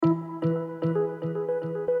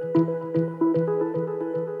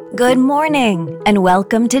Good morning, and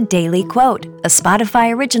welcome to Daily Quote, a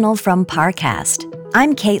Spotify original from Parcast.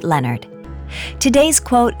 I'm Kate Leonard. Today's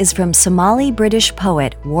quote is from Somali British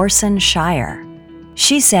poet Warsan, Shire.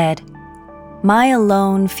 She said, "My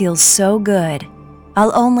alone feels so good.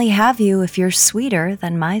 I'll only have you if you're sweeter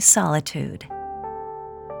than my solitude."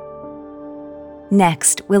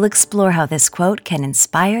 Next, we'll explore how this quote can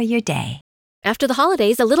inspire your day. After the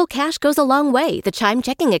holidays, a little cash goes a long way. The Chime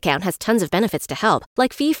checking account has tons of benefits to help,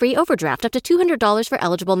 like fee-free overdraft up to $200 for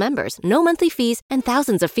eligible members, no monthly fees, and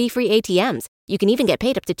thousands of fee-free ATMs. You can even get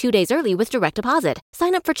paid up to 2 days early with direct deposit.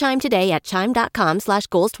 Sign up for Chime today at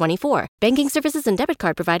chime.com/goals24. Banking services and debit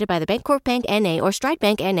card provided by the Bancorp Bank N.A. or Stride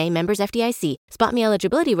Bank N.A. members FDIC. SpotMe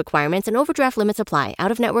eligibility requirements and overdraft limits apply.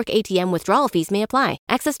 Out-of-network ATM withdrawal fees may apply.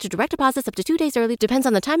 Access to direct deposits up to 2 days early depends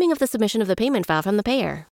on the timing of the submission of the payment file from the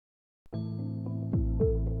payer.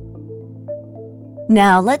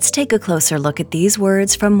 Now let's take a closer look at these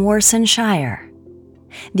words from Warsan, Shire.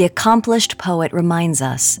 The accomplished poet reminds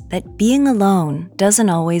us that being alone doesn't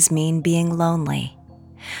always mean being lonely.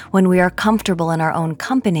 When we are comfortable in our own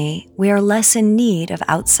company, we are less in need of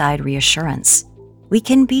outside reassurance. We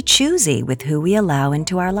can be choosy with who we allow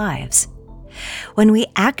into our lives. When we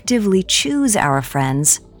actively choose our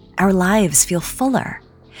friends, our lives feel fuller.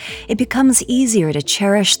 It becomes easier to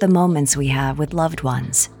cherish the moments we have with loved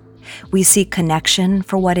ones. We see connection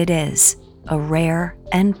for what it is, a rare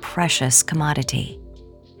and precious commodity.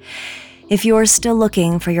 If you're still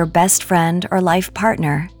looking for your best friend or life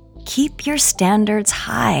partner, keep your standards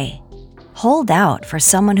high. Hold out for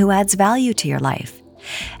someone who adds value to your life.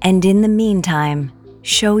 And in the meantime,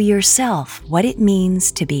 show yourself what it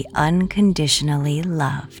means to be unconditionally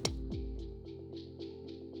loved.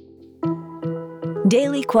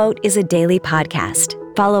 Daily Quote is a daily podcast.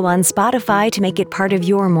 Follow on Spotify to make it part of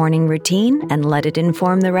your morning routine and let it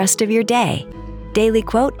inform the rest of your day. Daily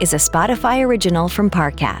Quote is a Spotify original from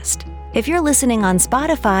Parcast. If you're listening on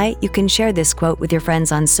Spotify, you can share this quote with your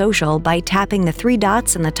friends on social by tapping the 3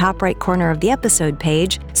 dots in the top right corner of the episode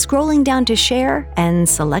page, scrolling down to share, and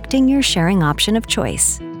selecting your sharing option of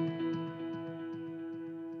choice.